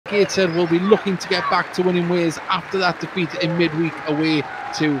Gateshead will be looking to get back to winning ways after that defeat in midweek away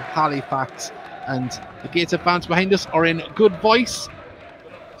to Halifax. And the Gateshead fans behind us are in good voice.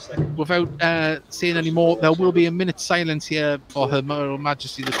 Without saying any more, there will be a minute's silence here for Her Royal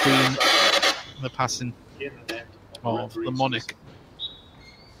Majesty the Queen, the passing of the monarch.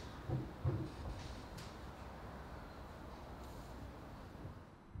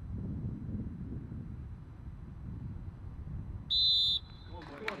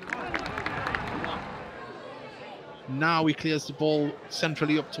 Now he clears the ball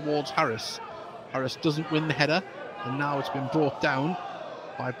centrally up towards Harris. Harris doesn't win the header, and now it's been brought down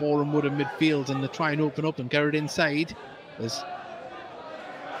by Boreham Wood in midfield, and they try and open up and get it inside as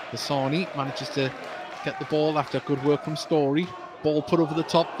Hasani manages to get the ball after good work from Story. Ball put over the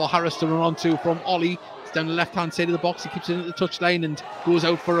top for Harris to run onto from Ollie. It's down the left-hand side of the box. He keeps it at the touchline and goes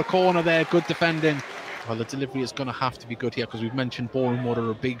out for a corner there. Good defending. Well, the delivery is going to have to be good here because we've mentioned Boreham Wood are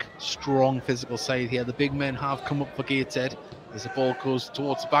a big, strong physical side here. The big men have come up for Gateshead as the ball goes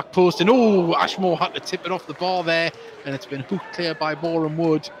towards the back post. And Ashmore had to tip it off the bar there, and it's been hooked clear by Boreham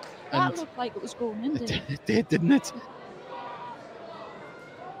Wood. That looked like it was going in, didn't it? It did, didn't it?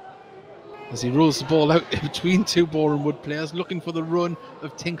 As he rolls the ball out between two Boreham Wood players, looking for the run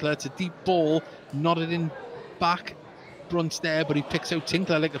of Tinkler. It's a deep ball, nodded in back. Brunt's there, but he picks out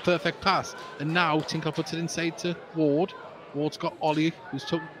Tinkler like a perfect pass. And now Tinkler puts it inside to Ward. Ward's got Ollie, who's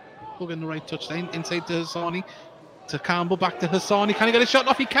tugging the right touchline. Inside to Hasani. To Campbell, back to Hasani. Can he get a shot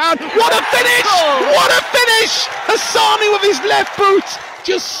off? He can. What a finish! Oh. What a finish! Hasani with his left boot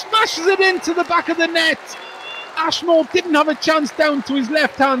just smashes it into the back of the net. Ashmore didn't have a chance down to his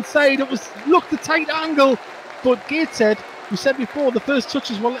left-hand side. It looked a tight angle, but Gateshead, we said before, the first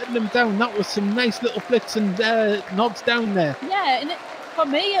touches were letting them down. That was some nice little flicks and nods down there. Yeah, and for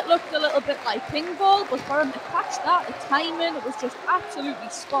me, it looked a little bit like ping ball, but for him to catch that, the timing, it was just absolutely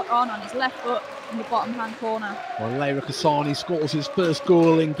spot on his left foot in the bottom-hand corner. Well, Lirak Hasani scores his first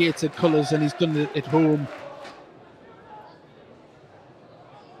goal in Gateshead colours, and he's done it at home.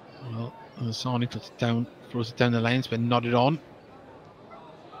 Well, Hasani puts it down, throws it down the line. It's been nodded on.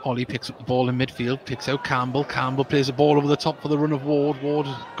 Ollie picks up the ball in midfield, picks out Campbell. Campbell plays the ball over the top for the run of Ward. Ward,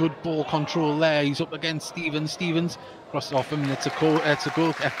 good ball control there. He's up against Stevens. Stevens crosses off him, and it's a corner,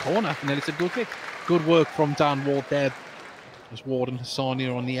 and then it's a good kick. Good work from Dan Ward there. As Ward and Hasani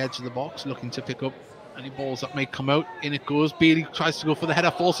are on the edge of the box, looking to pick up any balls that may come out. In it goes. Bailey tries to go for the header,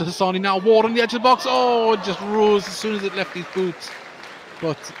 falls to Hasani. Now Ward on the edge of the box. Oh, it just rose as soon as it left his boots.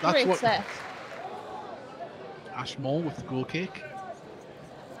 But that's Great what. set. Ashmore with the goal kick.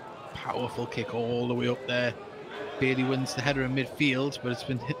 Powerful kick all the way up there. Bailey wins the header in midfield, but it's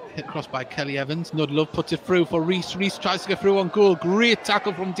been hit across by Kelly Evans. Nudlove puts it through for Reese. Reese tries to get through on goal. Great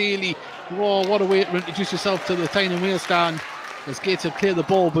tackle from Daly. Whoa, what a way to introduce yourself to the tiny wheel stand. As Gateshead clear the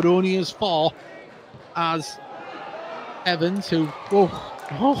ball, but only as far as Evans, who...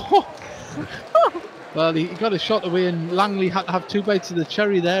 Well, he got a shot away, and Langley had to have two bites of the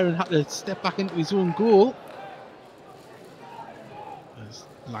cherry there and had to step back into his own goal. As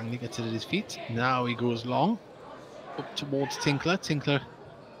Langley gets it at his feet. Now he goes long. Up towards Tinkler. Tinkler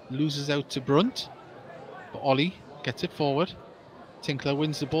loses out to Brunt. But Ollie gets it forward. Tinkler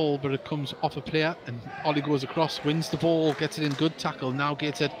wins the ball, but it comes off a player, and Ollie goes across, wins the ball, gets it in, good tackle. Now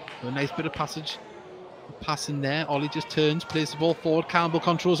Gateshead with a nice bit of passing there. Ollie just turns, plays the ball forward. Campbell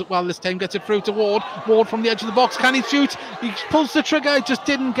controls it well this time, gets it through to Ward. Ward from the edge of the box, can he shoot? He pulls the trigger, just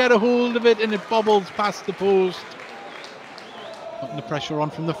didn't get a hold of it, and it bobbles past the post. Putting the pressure on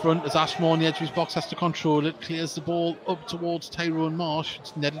from the front as Ashmore on the edge of his box has to control it. Clears the ball up towards Tyrone Marsh.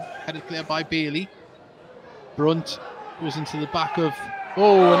 It's headed clear by Bailey. Brunt goes into the back of...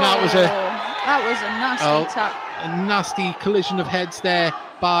 and that was a nasty tap. A nasty collision of heads there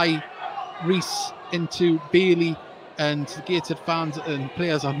by Reese into Bailey, and the Gateshead fans and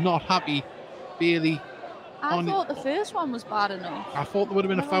players are not happy. Bailey... I thought the first one was bad enough. I thought there would have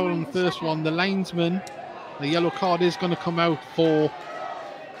been a foul on the first one. The linesman... The yellow card is going to come out for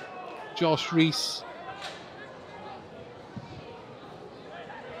Josh Reese.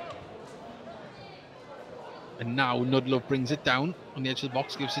 And now Nudlove brings it down on the edge of the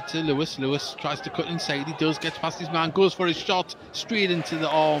box, gives it to Lewis. Lewis tries to cut inside. He does, gets past his man, goes for his shot straight into the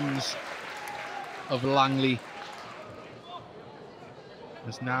arms of Langley.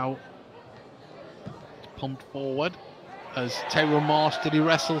 Is now pumped forward. As Tyrone Marsh, did he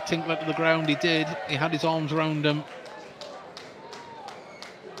wrestle Tinkler to the ground? He did. He had his arms around him.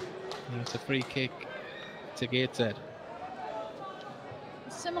 And it's a free kick to Gateshead.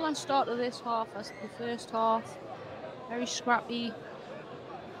 Similar start to this half as the first half. Very scrappy.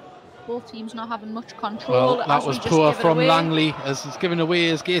 both teams not having much control. Well, that was poor from Langley, as it's given away,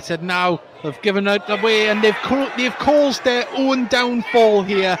 as Gateshead now have given it away, and they've caused their own downfall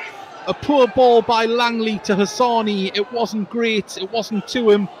here. A poor ball by Langley to Hasani. It wasn't great, it wasn't to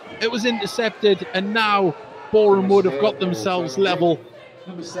him, it was intercepted, and now Boreham Wood have got themselves level.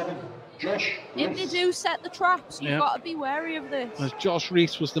 Number 7, Josh. If they do set the traps, you've got to be wary of this. As Josh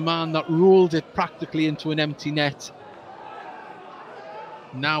Rees was the man that rolled it practically into an empty net.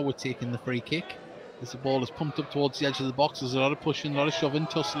 Now we're taking the free kick as the ball is pumped up towards the edge of the box. There's a lot of pushing, a lot of shoving,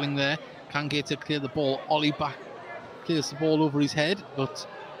 tussling there. Can Gateshead clear the ball? Ollie back clears the ball over his head, but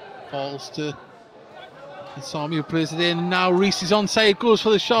falls to Hasani, who plays it in. And now Rees is onside, goes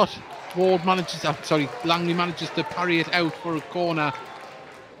for the shot. Langley manages to parry it out for a corner.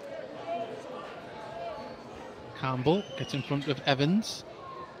 Campbell gets in front of Evans.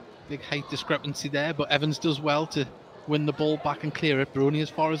 Big height discrepancy there, but Evans does well to win the ball back and clear it, but only as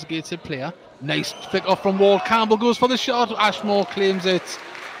far as the Gateshead player. Nice pick off from Ward. Campbell goes for the shot. Ashmore claims it.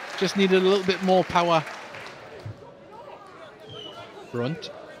 Just needed a little bit more power. Brunt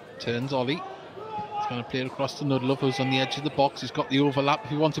turns Ollie. He's going to play it across to Nudlove, who's on the edge of the box. He's got the overlap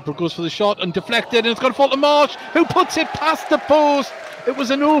if he wants it, but goes for the shot and deflected, and it's going to fall to Marsh, who puts it past the post. It was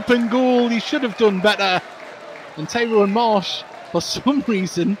an open goal. He should have done better. And Tyrone Marsh, for some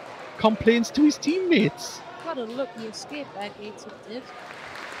reason, complains to his teammates. What a lucky escape there, Gateshead did.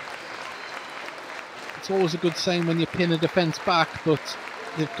 It's always a good sign when you pin a defence back, but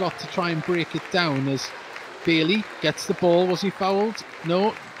they've got to try and break it down. As Bailey gets the ball. Was he fouled?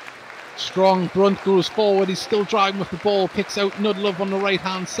 No. Strong. Brunt goes forward. He's still driving with the ball. Picks out Nudlove on the right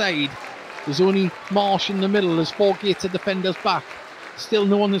hand side. There's only Marsh in the middle. There's 4 Gateshead defenders back. Still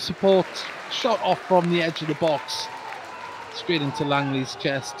no one to support. Shot off from the edge of the box. Straight into Langley's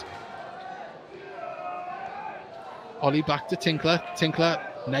chest. Ollie back to Tinkler. Tinkler,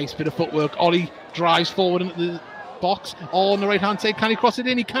 nice bit of footwork. Ollie drives forward into the box. Oh, on the right hand side, can he cross it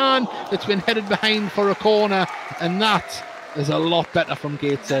in? He can. It's been headed behind for a corner, and that is a lot better from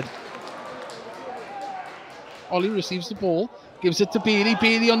Gateshead. Ollie receives the ball, gives it to Bailey.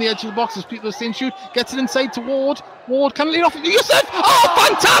 Bailey on the edge of the box as people are saying shoot. Gets it inside to Ward. Ward can lead off. Yusuf! Oh,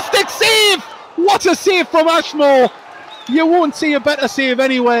 fantastic save! What a save from Ashmore! You won't see a better save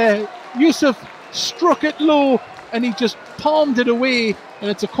anywhere. Yusuf struck it low, and he just palmed it away, and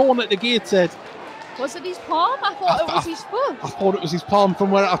it's a corner to Gateshead. Was it his palm? I thought it was his foot. I thought it was his palm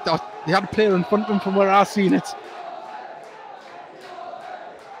from where he had a player in front of him from where I seen it.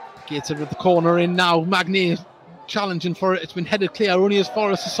 Gateshead with the corner in now. Magny challenging for it. It's been headed clear only as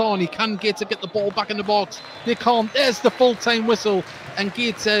far as Hasani. Can Gateshead get the ball back in the box? They can't. There's the full-time whistle, and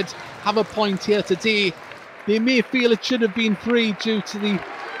Gateshead have a point here today. They may feel it should have been 3 due to the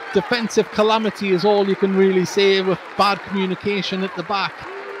defensive calamity, is all you can really say, with bad communication at the back.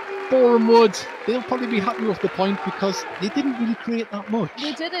 Boreham Wood, they'll probably be happy with the point because they didn't really create that much.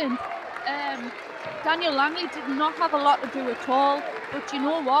 They didn't. Daniel Langley did not have a lot to do at all, but you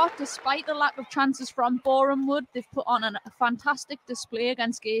know what? Despite the lack of chances from Boreham Wood, they've put on a fantastic display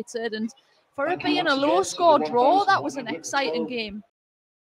against Gateshead, and for it being a low-score draw, that was an exciting game.